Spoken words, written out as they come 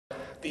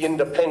the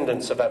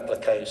independence of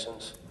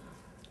applications.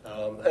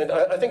 And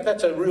I think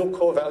that's a real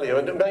core value,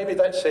 and maybe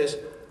that says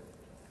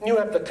new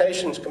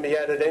applications can be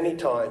added any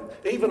time.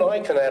 Even I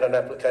can add an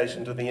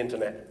application to the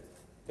internet.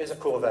 There's a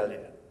core value.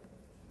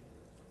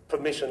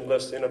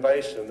 Permissionless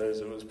innovation, as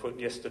it was put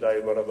yesterday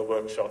in one of the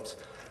workshops.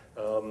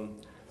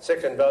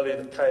 Second value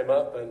that came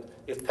up, and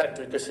if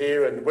Patrick is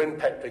here, and when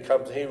Patrick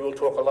comes here, we'll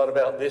talk a lot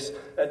about this,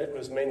 and it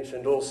was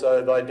mentioned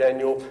also by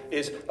Daniel,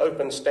 is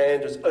open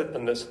standards,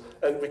 openness,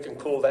 and we can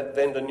call that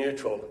vendor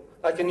neutral.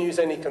 I can use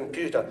any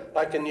computer,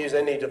 I can use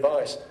any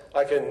device,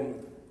 I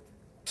can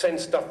send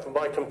stuff from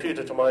my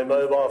computer to my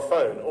mobile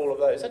phone, all of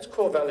those. That's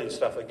core value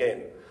stuff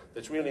again,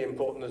 that's really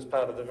important as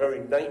part of the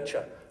very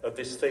nature of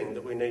this thing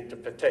that we need to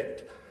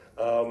protect.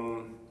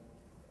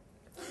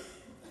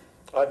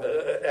 I've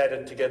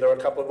added together a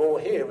couple more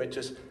here, which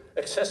is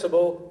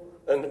accessible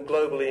and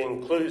globally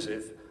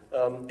inclusive.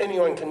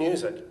 Anyone can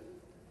use it.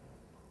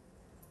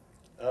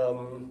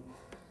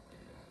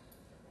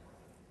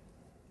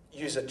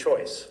 User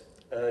choice.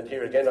 And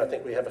here again, I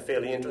think we have a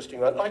fairly interesting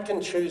one. I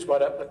can choose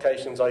what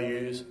applications I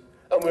use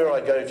and where I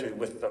go to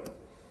with them.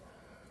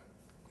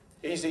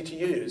 Easy to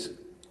use.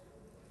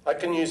 I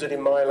can use it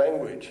in my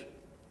language.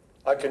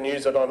 I can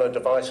use it on a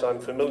device I'm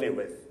familiar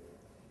with.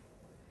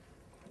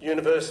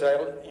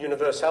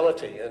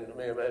 Universality and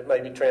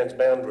maybe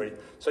transboundary.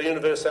 So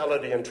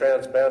universality and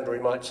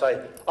transboundary might say,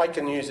 I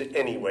can use it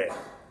anywhere.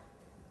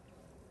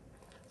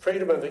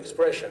 Freedom of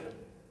expression.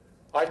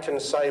 I can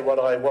say what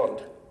I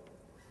want.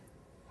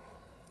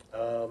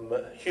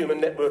 Human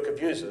network of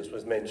users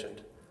was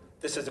mentioned.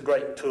 This is a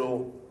great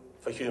tool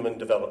for human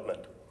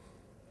development.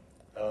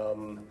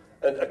 And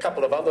a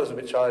couple of others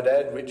which I'd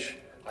add, which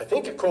I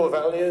think are core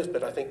values,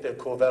 but I think they're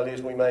core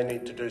values we may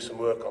need to do some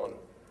work on.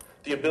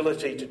 The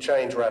ability to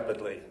change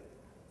rapidly.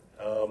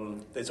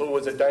 There's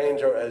always a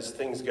danger as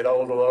things get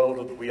older and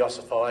older that we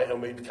ossify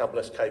and we become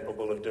less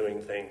capable of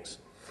doing things.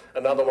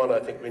 Another one I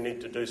think we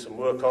need to do some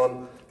work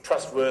on,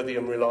 trustworthy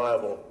and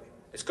reliable.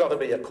 It's got to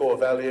be a core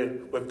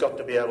value. We've got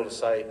to be able to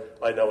say,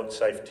 I know it's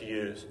safe to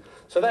use.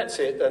 So that's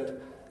it, and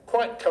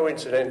quite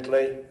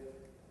coincidentally,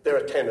 there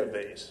are 10 of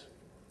these.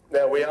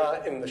 Now, we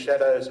are in the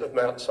shadows of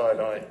Mount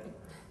Sinai.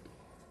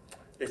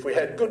 If we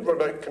had good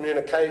remote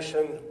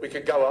communication, we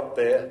could go up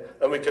there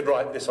and we could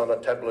write this on a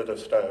tablet of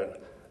stone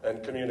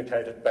and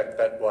communicate it back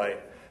that way.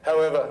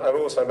 However, I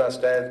also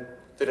must add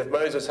that if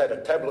Moses had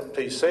a tablet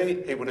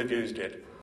PC, he would have used it.